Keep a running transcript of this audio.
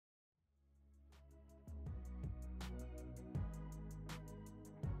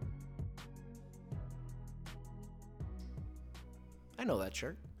I know that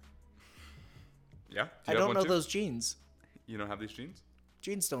shirt. Yeah? I don't know those jeans. You don't have these jeans?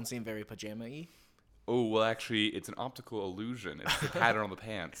 Jeans don't seem very pajama-y. Oh, well, actually, it's an optical illusion. It's the pattern on the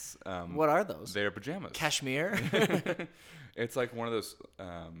pants. What are those? They're pajamas. Cashmere? It's like one of those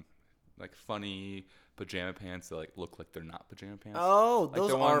like funny pajama pants that like look like they're not pajama pants. Oh, like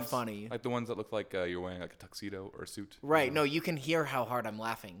those are funny. Like the ones that look like you're wearing like a tuxedo or a suit. Right. No, you can hear how hard I'm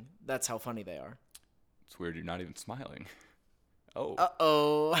laughing. That's how funny they are. It's weird. You're not even smiling. Oh.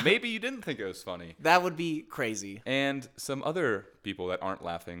 Uh-oh. Maybe you didn't think it was funny. That would be crazy. And some other people that aren't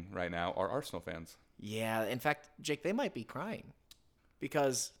laughing right now are Arsenal fans. Yeah. In fact, Jake, they might be crying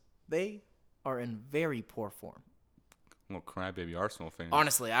because they are in very poor form. Well, crybaby Arsenal fans.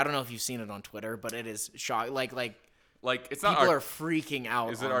 Honestly, I don't know if you've seen it on Twitter, but it is shocking. Like it's not. People are freaking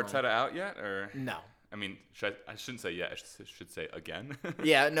out. Is it Arteta out yet, or no? I mean, I shouldn't say yet. I should say again.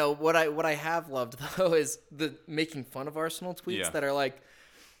 Yeah, no. What I have loved though is the making fun of Arsenal tweets that are like,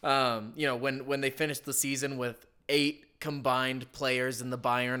 when they finished the season with 8 combined players in the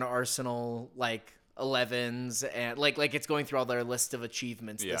Bayern Arsenal 11s, and like it's going through all their list of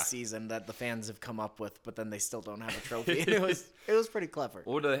achievements this season that the fans have come up with, but then they still don't have a trophy. And it was pretty clever.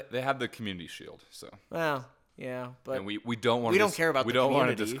 Well, they have the Community Shield, so. Well. Yeah, but and we don't want. We don't care about. We the don't community.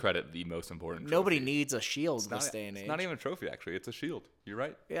 want to discredit the most important. Nobody trophy. needs a shield this day and age. It's not even a trophy, actually. It's a shield. You're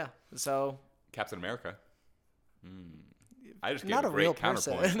right. Yeah. So. Captain America. I just gave not a great real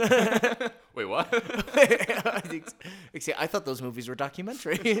counterpoint. Wait, what? I thought those movies were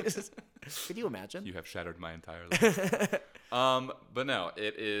documentaries. Could you imagine? You have shattered my entire life. But no,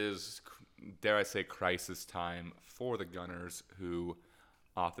 it is, dare I say, crisis time for the Gunners, who,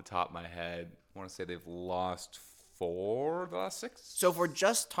 off the top of my head, I want to say they've lost 4 the last 6. So if we're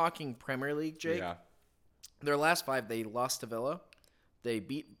just talking Premier League, Jake, their last 5, they lost to Villa, they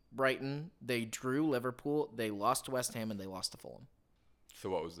beat Brighton, they drew Liverpool, they lost to West Ham, and they lost to Fulham. So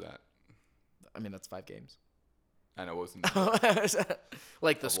what was that? I mean, that's 5 games. I know it wasn't.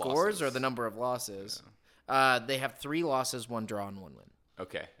 Like the scores or the number of losses? Yeah. They have 3 losses, 1 draw, and 1 win.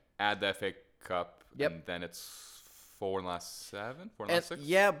 Okay. Add the FA Cup, and then it's 4 in the last 7? 4 in the last 6?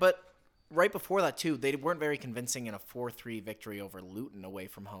 Yeah, but right before that, too, they weren't very convincing in a 4-3 victory over Luton away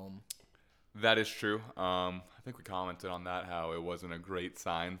from home. That is true. I think we commented on that, how it wasn't a great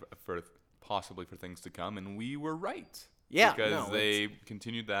sign for possibly for things to come, and we were right. Yeah. Because they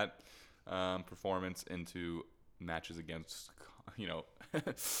continued that performance into matches against,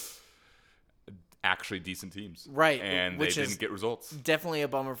 actually decent teams. Right. And they didn't get results. Definitely a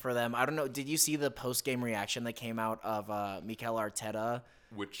bummer for them. I don't know. Did you see the post-game reaction that came out of Mikel Arteta?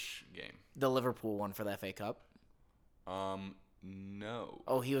 Which game? The Liverpool one for the FA Cup. No.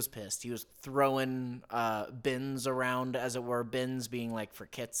 Oh, he was pissed. He was throwing bins around, as it were, bins being like for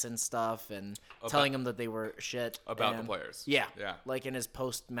kits and stuff, and telling them that they were shit. About the players. Yeah. Like in his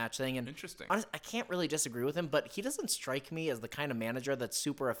post-match thing. And interesting. Honestly, I can't really disagree with him, but he doesn't strike me as the kind of manager that's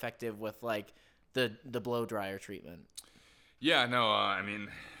super effective with like the blow dryer treatment. Yeah, no, I mean,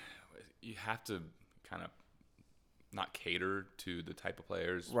 you have to kind of not cater to the type of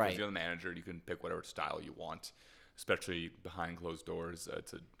players. Right. Because you're the manager, you can pick whatever style you want, especially behind closed doors.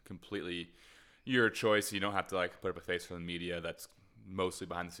 It's a completely your choice. You don't have to like put up a face for the media. That's mostly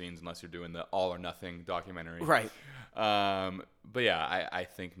behind the scenes, unless you're doing the all or nothing documentary. Right. But yeah, I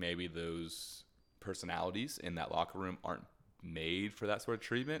think maybe those personalities in that locker room aren't made for that sort of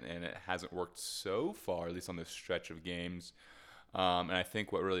treatment, and it hasn't worked so far, at least on this stretch of games. And I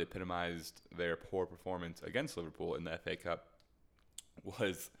think what really epitomized their poor performance against Liverpool in the FA Cup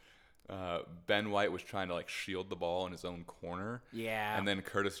was Ben White was trying to like shield the ball in his own corner. Yeah. And then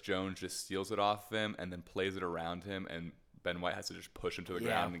Curtis Jones just steals it off him and then plays it around him, and Ben White has to just push him to the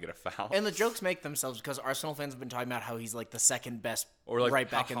ground and get a foul. And the jokes make themselves because Arsenal fans have been talking about how he's like the second best or like right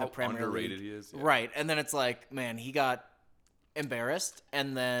back in the Premier League. How underrated he is. Yeah. Right. And then it's like, man, he got embarrassed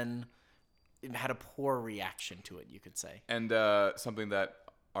and then had a poor reaction to it, you could say. And something that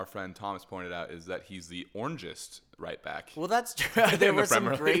our friend Thomas pointed out is that he's the orangest right back. Well, that's true. There were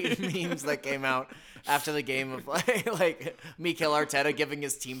some great memes that came out after the game of like Mikel Arteta giving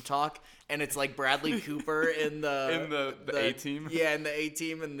his team talk, and it's like Bradley Cooper in the A team. Yeah, in the A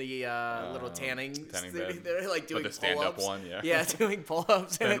team in the little tanning bed. They're like doing the stand-up pull-ups. one, yeah. Yeah, doing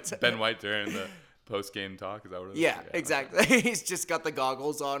pull-ups. Ben White during the post-game talk, is that what it is? Yeah, exactly. He's just got the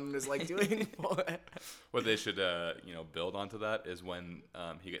goggles on and is like doing. What they should build onto that is when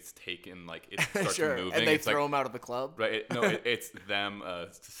he gets taken, like it starts moving, and they throw him out of the club. Right? It's them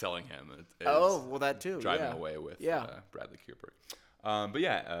selling him. Well, that too. Driving away with Bradley Cooper. But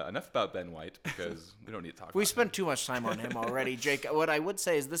yeah, enough about Ben White because we don't need to talk. We about spent too much time on him already, Jake. What I would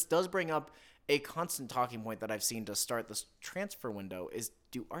say is this does bring up a constant talking point that I've seen to start this transfer window is,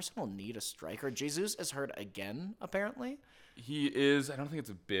 do Arsenal need a striker? Jesus is hurt again, apparently. He is. I don't think it's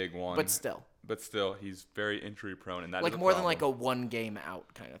a big one. But still, he's very injury prone, and that like is a more problem. than like a one game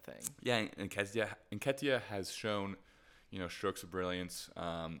out kind of thing. Yeah, and Nketiah has shown, strokes of brilliance,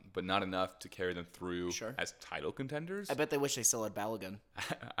 but not enough to carry them through as title contenders. I bet they wish they still had Balogun.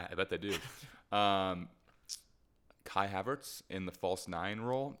 I bet they do. Kai Havertz in the false nine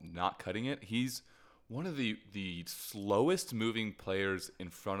role, not cutting it. He's one of the slowest moving players in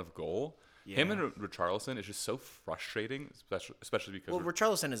front of goal. Yeah. Him and Richarlison is just so frustrating, especially because... Well,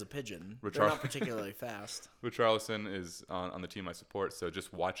 Richarlison is a pigeon. They're not particularly fast. Richarlison is on the team I support, so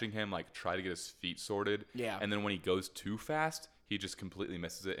just watching him try to get his feet sorted, and then when he goes too fast, he just completely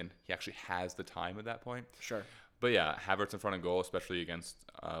misses it, and he actually has the time at that point. Sure. But yeah, Havertz in front of goal, especially against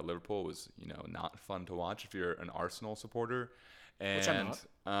Liverpool, was not fun to watch if you're an Arsenal supporter. And which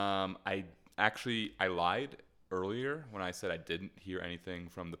I'm not. I lied earlier when I said I didn't hear anything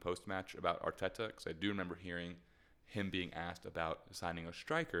from the post-match about Arteta, because I do remember hearing him being asked about signing a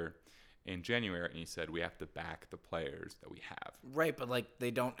striker in January, and he said we have to back the players that we have. Right, but they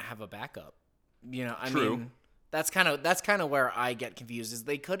don't have a backup. I True. mean, that's kind of where I get confused. Is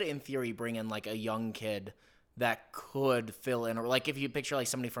they could in theory bring in a young kid that could fill in, or if you picture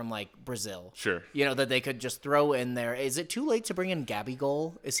somebody from Brazil, sure, that they could just throw in there. Is it too late to bring in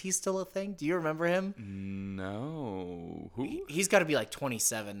Gabigol? Is he still a thing? Do you remember him? No. Who? He's got to be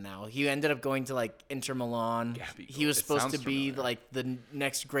 27 now. He ended up going to Inter Milan. Gabigol. He was supposed to be the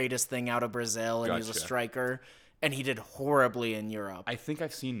next greatest thing out of Brazil, and he was a striker. And he did horribly in Europe. I think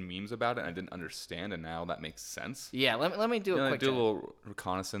I've seen memes about it, and I didn't understand, and now that makes sense. Yeah, let me do a quick do a little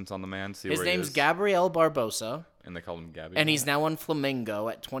reconnaissance on the man, see where he is. His name's Gabriel Barbosa. And they call him Gabby. And he's now on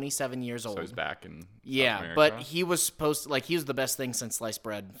Flamengo at 27 years old. So he's back in South America. But he was supposed to, he was the best thing since sliced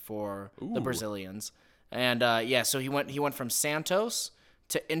bread for the Brazilians. And, so he went from Santos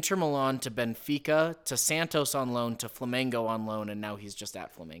to Inter Milan to Benfica to Santos on loan to Flamengo on loan, and now he's just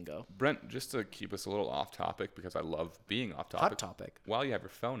at Flamengo. Brent, just to keep us a little off topic, because I love being off topic. Hot topic. While you have your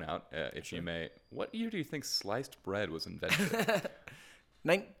phone out, if you may, what year do you think sliced bread was invented?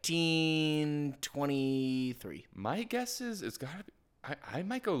 1923. My guess is it's got to be, I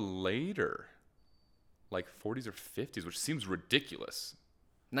might go later, 40s or 50s, which seems ridiculous.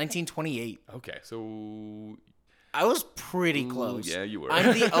 1928. Okay, so... I was pretty close. Yeah, you were.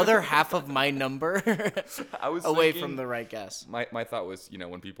 I'm the other half of my number I was away thinking, from the right guess. My thought was,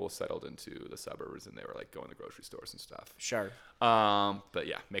 when people settled into the suburbs and they were going to grocery stores and stuff. Sure. But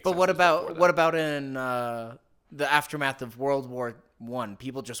yeah, makes sense. But what about in the aftermath of World War I?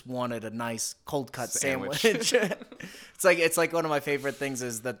 People just wanted a nice cold cut sandwich. It's like one of my favorite things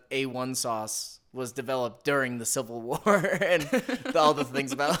is that A1 sauce was developed during the Civil War, and all the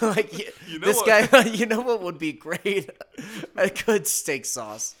things about guy. You know what would be great? A good steak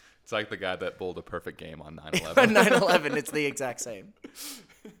sauce. It's like the guy that bowled a perfect game on 9/11. 9/11, it's the exact same.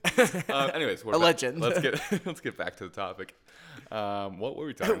 Anyways, a legend. Let's get back to the topic. What were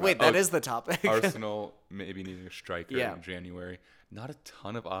we talking about? Wait, that is the topic. Arsenal maybe needing a striker in January. Not a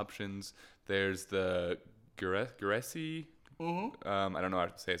ton of options. There's the Guressi. Mm-hmm. I don't know how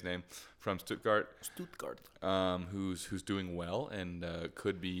to say his name, from Stuttgart. Who's doing well and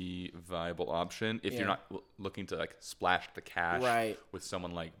could be a viable option if you're not looking to splash the cash with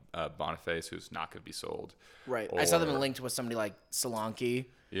someone like Boniface, who's not going to be sold. Right. I saw them linked with somebody like Solanke.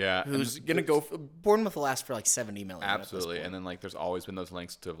 Yeah, who's going to go Bournemouth will last for $70 million. Absolutely, and then there's always been those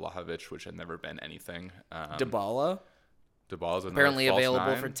links to Vlahovic, which had never been anything. Dybala's apparently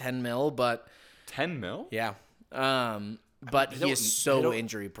available for $10 million, but $10 million. Yeah. But he is so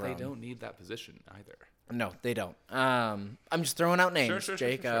injury prone. They don't need that position either. No, they don't. I'm just throwing out names,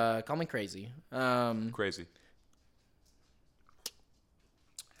 Jake. Sure. Call me crazy. Crazy.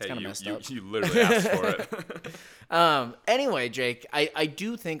 It's kind of messed up. You literally asked for it. Anyway, Jake, I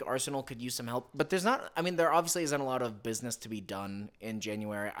do think Arsenal could use some help, but there obviously isn't a lot of business to be done in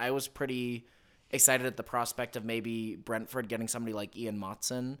January. I was pretty excited at the prospect of maybe Brentford getting somebody like Ian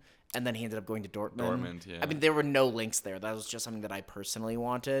Motson, and then he ended up going to Dortmund. Yeah. There were no links there. That was just something that I personally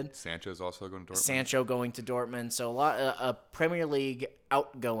wanted. Sancho's also going to Dortmund. Sancho going to Dortmund. So a Premier League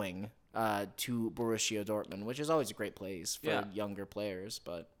outgoing to Borussia Dortmund, which is always a great place for younger players.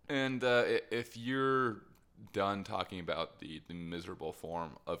 And if you're done talking about the miserable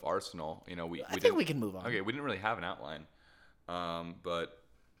form of Arsenal, I think we can move on. Okay, we didn't really have an outline, but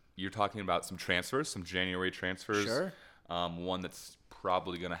you're talking about some transfers, some January transfers. Sure. One that's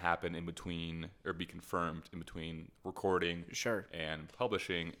probably going to happen in between, or be confirmed in between recording and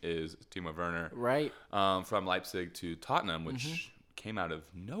publishing, is Timo Werner. Right. From Leipzig to Tottenham, which came out of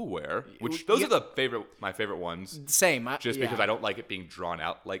nowhere. Which those are my favorite ones. Same. Because I don't like it being drawn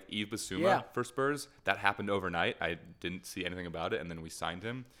out like Yves Bissouma for Spurs. That happened overnight. I didn't see anything about it, and then we signed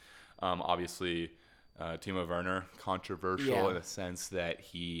him. Obviously, Timo Werner, controversial in the sense that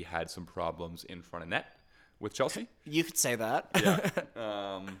he had some problems in front of net with Chelsea. You could say that.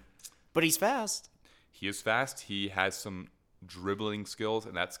 Yeah. But he's fast. He is fast. He has some dribbling skills,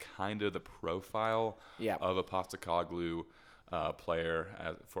 and that's kind of the profile of a Postecoglou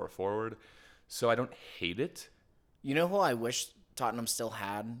player for a forward. So I don't hate it. You know who I wish Tottenham still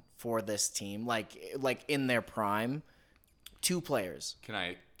had for this team, like in their prime? 2 players. Can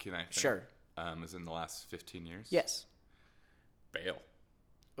I think? Sure. Is in the last 15 years? Yes. Bale.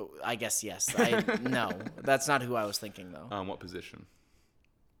 I guess yes. No, that's not who I was thinking though. What position?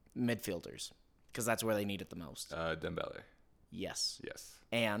 Midfielders, because that's where they need it the most. Dembele. Yes.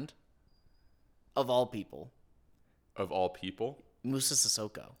 And of all people, Musa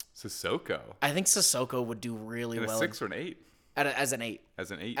Sissoko. I think Sissoko would do really well. 6 or an 8? As an 8.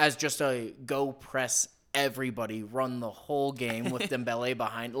 As just a go press everybody, run the whole game with Dembele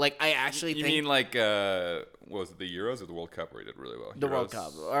behind. Like, I actually think... You mean like, what was it, the Euros or the World Cup where he did really well? The World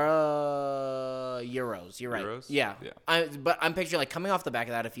Cup. Euros. You're right. Euros? Yeah. But I'm picturing, like, coming off the back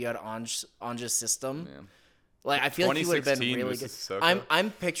of that, if you had Ange's system... Yeah. Like, I feel like he would have been really good.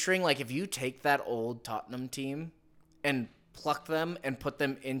 I'm picturing, like, if you take that old Tottenham team and pluck them and put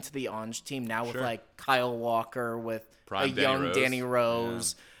them into the Ange team now with, like, Kyle Walker, with Prime Danny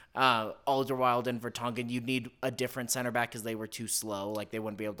Rose, Alderweireld and Vertonghen, you'd need a different center back because they were too slow. Like, they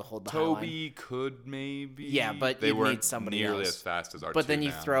wouldn't be able to hold the high line. Toby could maybe. Yeah, but they you'd need somebody nearly else. As fast as our But then two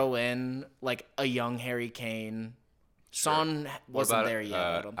you now. throw in, like, a young Harry Kane. Son wasn't there yet,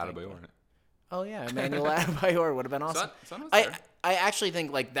 I don't think. Adebayor? Oh, yeah, Emmanuel Adebayor would have been awesome. Son was there. I actually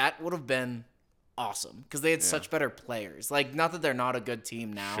think, like, that would have been awesome because they had such better players. Like, not that they're not a good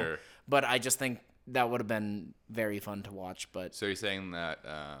team now, but I just think that would have been very fun to watch. But so you're saying that,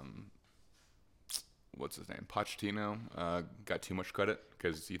 what's his name, Pochettino, got too much credit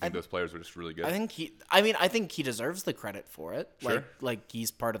because you think those players were just really good? I think he deserves the credit for it. Sure. Like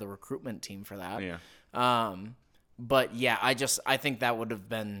he's part of the recruitment team for that. Yeah. But yeah, I think that would have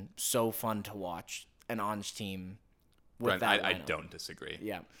been so fun to watch an Ange team with that. I don't disagree.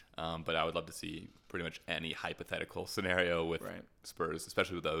 Yeah. But I would love to see pretty much any hypothetical scenario with Spurs,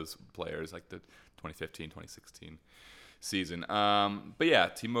 especially with those players like the 2015, 2016 season. But yeah,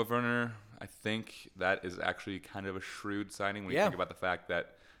 Timo Werner, I think that is actually kind of a shrewd signing when you think about the fact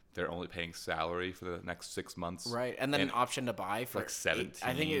that they're only paying salary for the next 6 months. Right. And then an option to buy for like 17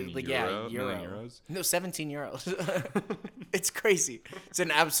 I think it was like, euros. No, 17 euros. It's crazy. It's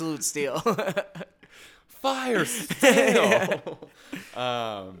an absolute steal. Fire sale.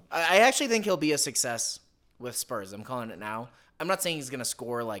 I actually think he'll be a success with Spurs. I'm calling it now. I'm not saying he's going to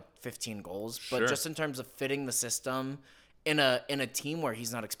score like 15 goals, but just in terms of fitting the system in a team where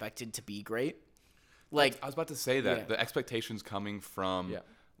he's not expected to be great. Like I was about to say that the expectations coming from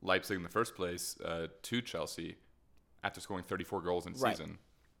Leipzig in the first place to Chelsea after scoring 34 goals in season.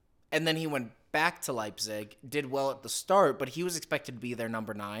 And then he went back to Leipzig, did well at the start, but he was expected to be their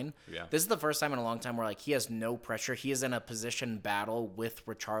number 9. Yeah. This is the first time in a long time where like he has no pressure. He is in a position battle with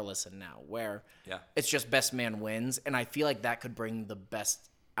Richarlison now, where it's just best man wins, and I feel like that could bring the best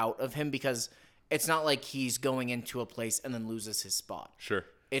out of him because it's not like he's going into a place and then loses his spot. Sure.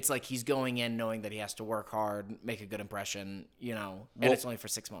 It's like he's going in knowing that he has to work hard, make a good impression, and it's only for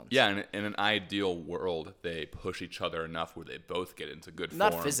 6 months. Yeah, in an ideal world, they push each other enough where they both get into good form.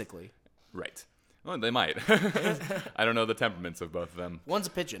 Not physically. Right. Well, they might. I don't know the temperaments of both of them. One's a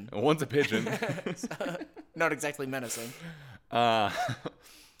pigeon. Not exactly menacing.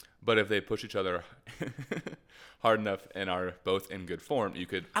 But if they push each other hard enough and are both in good form, you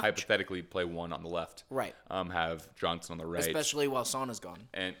could hypothetically play one on the left. Right. Have Johnson on the right. Especially while Son is gone.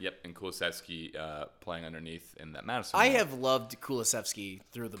 And Kulusevski playing underneath in that Madison. I have loved Kulusevski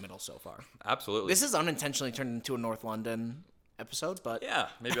through the middle so far. Absolutely. This is unintentionally turned into a North London episode, but yeah,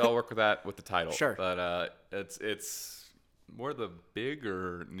 maybe I'll work with that with the title. Sure. But it's more the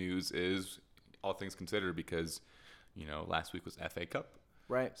bigger news is all things considered because last week was FA Cup.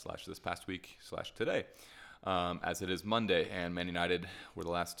 Right. / this past week / today. As it is Monday, and Man United were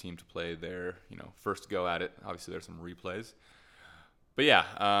the last team to play their, first go at it. Obviously, there's some replays. But yeah,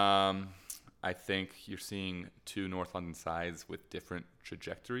 I think you're seeing 2 North London sides with different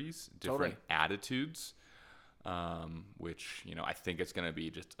trajectories, different attitudes, which, I think it's going to be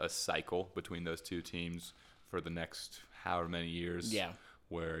just a cycle between those 2 teams for the next however many years. Yeah.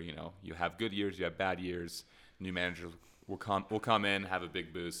 Where, you have good years, you have bad years, new managers will come in, have a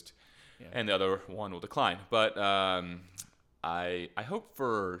big boost, and the other one will decline. But I hope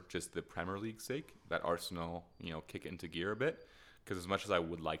for just the Premier League's sake that Arsenal, kick it into gear a bit. Because as much as I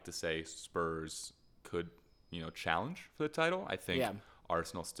would like to say Spurs could, challenge for the title, I think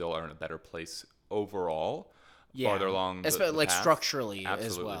Arsenal still are in a better place overall. Farther along the like path. Structurally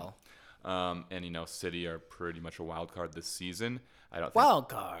Absolutely. as well. And City are pretty much a wild card this season. I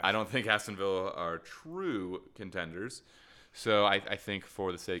don't think Aston Villa are true contenders. So I think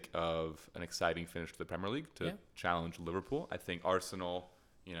for the sake of an exciting finish to the Premier League to challenge Liverpool, I think Arsenal,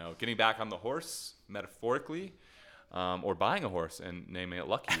 getting back on the horse metaphorically, or buying a horse and naming it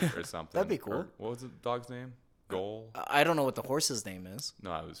Lucky or something. That'd be cool. Or, what was the dog's name? Goal? I don't know what the horse's name is.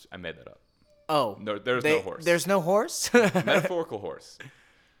 No, I made that up. Oh. No, there's no horse. There's no horse? Metaphorical horse.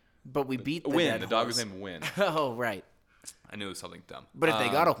 But we beat the Win. dead The dog horse. was named Win. Oh, right. I knew it was something dumb. But if they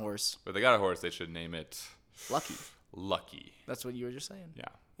got a horse. But if they got a horse, they should name it Lucky. Lucky. That's what you were just saying. Yeah.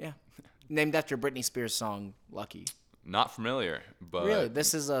 Yeah. Named after Britney Spears' song, Lucky. Not familiar, but... Really?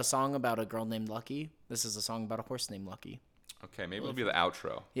 This is a song about a girl named Lucky? This is a song about a horse named Lucky. Okay, maybe it'll be the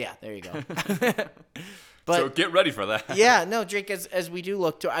outro. Yeah, there you go. But, so get ready for that. Yeah, no, Jake, as we do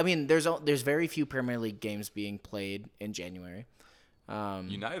look to... I mean, there's very few Premier League games being played in January.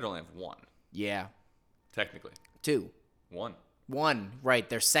 United only have one. Yeah. Technically. Two. One, right.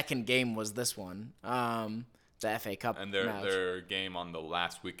 Their second game was this one. The FA Cup and match. their game on the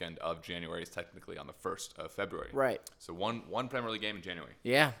last weekend of January is technically on the 1st of February. Right. So one Premier League game in January.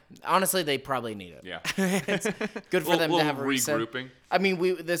 Yeah. Honestly, they probably need it. Yeah. It's good for them to have a regrouping. I mean,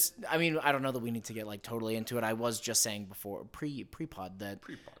 I don't know that we need to get like totally into it. I was just saying before pre-pod that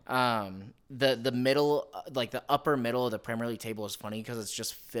the middle, like the upper middle of the Premier League table is funny because it's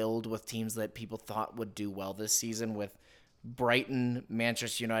just filled with teams that people thought would do well this season, with Brighton,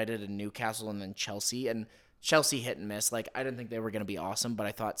 Manchester United, and Newcastle, and then Chelsea. And Chelsea hit and miss. Like, I didn't think they were going to be awesome, but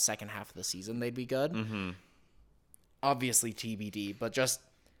I thought second half of the season they'd be good. Mm-hmm. Obviously TBD, but just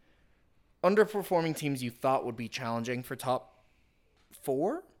underperforming teams you thought would be challenging for top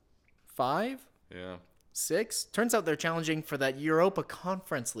 4, 5, 6. Turns out they're challenging for that Europa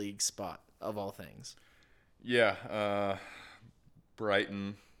Conference League spot, of all things. Yeah.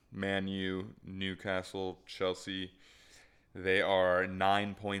 Brighton, Man U, Newcastle, Chelsea, they are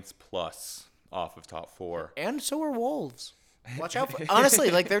 9 points plus off of top 4. And so are Wolves. Watch out for,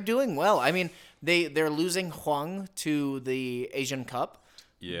 honestly, like, they're doing well. I mean, they're losing Huang to the Asian Cup.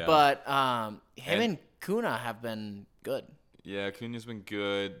 Yeah. But him and Kuna have been good. Yeah, Cunha's been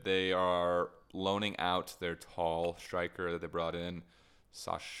good. They are loaning out their tall striker that they brought in,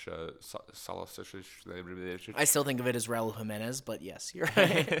 Sasha. I still think of it as Raul Jimenez, but yes, you're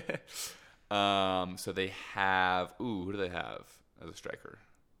right. So they have, who do they have as a striker?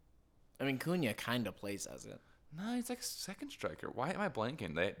 I mean, Cunha kind of plays as it. No, he's like second striker. Why am I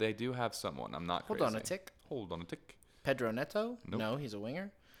blanking? They do have someone. I'm not crazy. Hold on a tick. Pedro Neto? Nope. No, he's a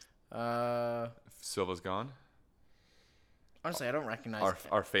winger. Silva's gone. Honestly, I don't recognize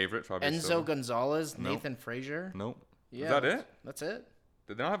our favorite, probably Enzo Silva. Gonzalez, Nope. Nathan Frazier. Nope. Yeah, Is that it? That's it.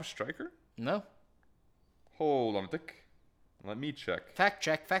 Did they not have a striker? No. Hold on a tick. Let me check. Fact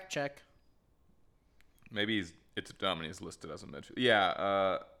check. Maybe it's dumb and he's listed as a midfielder.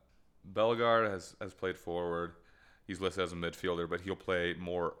 Yeah, Bellegarde has played forward. He's listed as a midfielder, but he'll play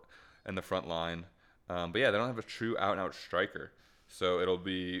more in the front line. But yeah, they don't have a true out-and-out striker. So it'll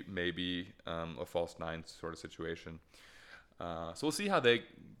be maybe a false nine sort of situation. So we'll see how they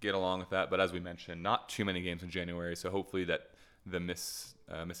get along with that. But as we mentioned, not too many games in January. So hopefully that the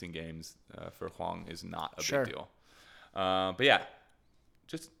missing games for Huang is not a big deal. But yeah,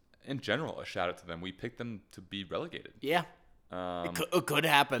 just in general, a shout out to them. We picked them to be relegated. Yeah. It could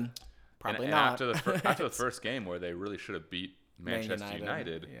happen. Probably not. After the first game where they really should have beat Manchester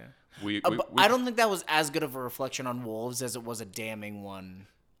United. Yeah. I don't think that was as good of a reflection on Wolves as it was a damning one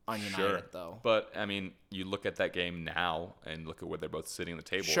on United, though. But, I mean, you look at that game now and look at where they're both sitting at the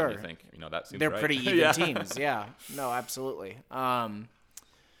table and you think, that seems they're right. pretty even teams. Yeah. No, absolutely.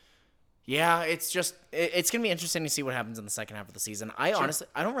 Yeah, it's just it's going to be interesting to see what happens in the second half of the season. Honestly,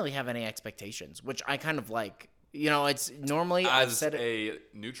 I don't really have any expectations, which I kind of like. It's normally as a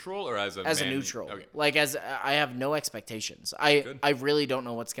neutral or as a neutral. Okay. Like I have no expectations. I really don't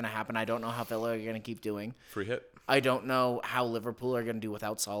know what's going to happen. I don't know how Villa are going to keep doing. Free hit. I don't know how Liverpool are going to do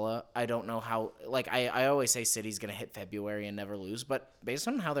without Salah. I don't know how. Like I always say, City's going to hit February and never lose. But based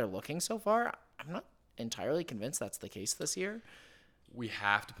on how they're looking so far, I'm not entirely convinced that's the case this year. We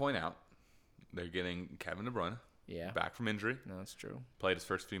have to point out they're getting Kevin De Bruyne. Back from injury. No, that's true. Played his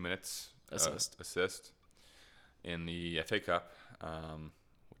first few minutes. Assist. In the FA Cup,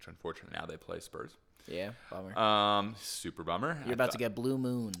 which unfortunately now they play Spurs. Yeah, bummer. Super bummer. You're about to get blue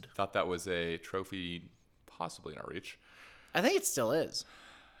mooned. Thought that was a trophy possibly in our reach. I think it still is.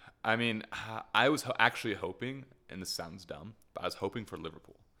 I mean, I was actually hoping, and this sounds dumb, but I was hoping for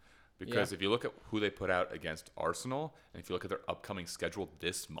Liverpool. Because if you look at who they put out against Arsenal, and if you look at their upcoming schedule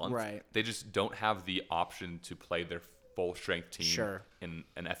this month, they just don't have the option to play their full-strength team in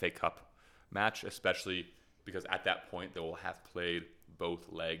an FA Cup match, especially because at that point they will have played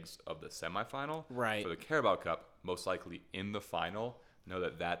both legs of the semifinal for the Carabao Cup, most likely in the final. Know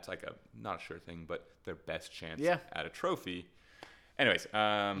that that's like not a sure thing, but their best chance at a trophy. Anyways.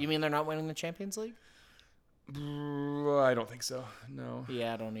 You mean they're not winning the Champions League? I don't think so. No.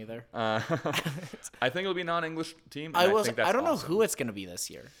 Yeah, I don't either. I think it'll be a non-English team. I don't know who it's going to be this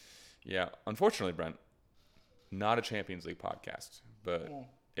year. Yeah. Unfortunately, Brent, not a Champions League podcast. But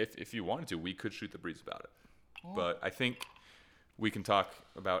if you wanted to, we could shoot the breeze about it. But I think we can talk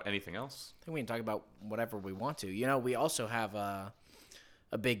about anything else. I think we can talk about whatever we want to. You know, we also have a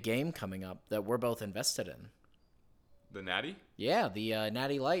big game coming up that we're both invested in. The Natty? Yeah, the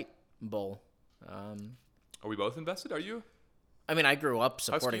Natty Light Bowl. Are we both invested? Are you? I mean, I grew up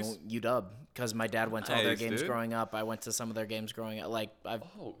supporting UW because my dad went to all their games growing up. I went to some of their games growing up. Like, I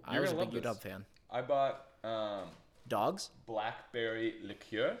was a big UW fan. I bought dogs, blackberry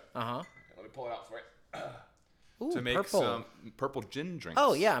liqueur. Let me pull it out for you. Ooh, to make some purple gin drinks.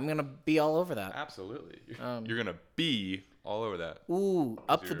 Oh yeah, I'm gonna be all over that. Absolutely, you're gonna be all over that. Ooh,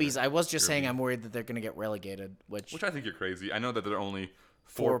 up the bees. I was just saying I'm worried that they're gonna get relegated, which I think you're crazy. I know that they're only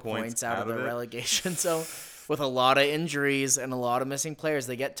 4 points out of the relegation. So with a lot of injuries and a lot of missing players,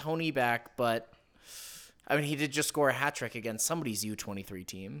 they get Tony back, but I mean he did just score a hat trick against somebody's U23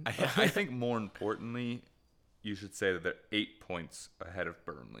 team. I think more importantly, you should say that they're 8 points ahead of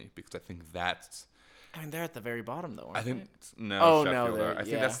Burnley because I think that's. I mean, they're at the very bottom, though, aren't I think they? no. Sheffield are. I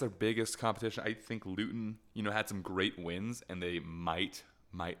think that's their biggest competition. I think Luton, had some great wins, and they might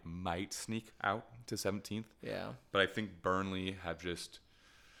sneak out to 17th. Yeah. But I think Burnley have just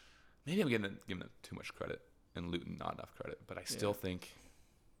maybe I'm giving them too much credit, and Luton not enough credit. But I still think.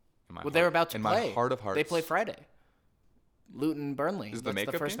 They're about to play. In my heart of hearts, they play Friday. Luton Burnley. Is that's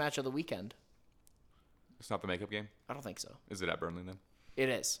the first game? Match of the weekend. It's not the makeup game? I don't think so. Is it at Burnley then? It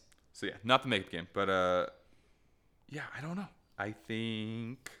is. So yeah, not the makeup game, but yeah, I don't know. I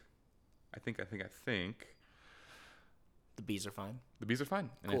think the bees are fine. The bees are fine,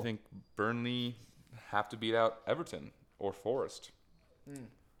 and cool. I think Burnley have to beat out Everton or Forest.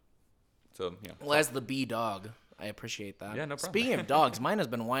 So yeah. Well, as the bee dog, I appreciate that. Yeah, no problem. Speaking of dogs, mine has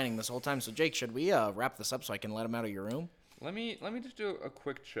been whining this whole time. So Jake, should we wrap this up so I can let him out of your room? Let me just do a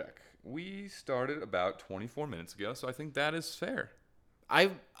quick check. We started about 24 minutes ago, so I think that is fair.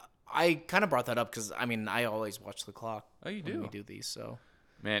 I kind of brought that up because, I mean, I always watch the clock. Oh, you do? When we do these, so.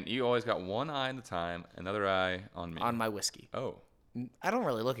 Man, you always got one eye at a time, another eye on me. On my whiskey. Oh. I don't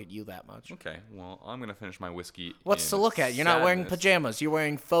really look at you that much. Okay, well, I'm going to finish my whiskey. What's to look at? You're not wearing pajamas. You're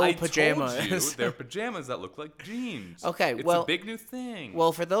wearing faux pajamas. I told you, they're pajamas that look like jeans. Okay, it's a big new thing.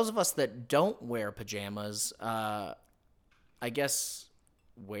 Well, for those of us that don't wear pajamas, I guess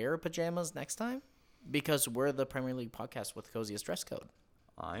wear pajamas next time? Because we're the Premier League podcast with the coziest dress code.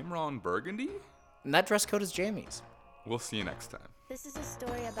 I'm Ron Burgundy. And that dress code is Jamie's. We'll see you next time. This is a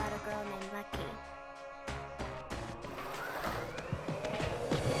story about a girl named Lucky.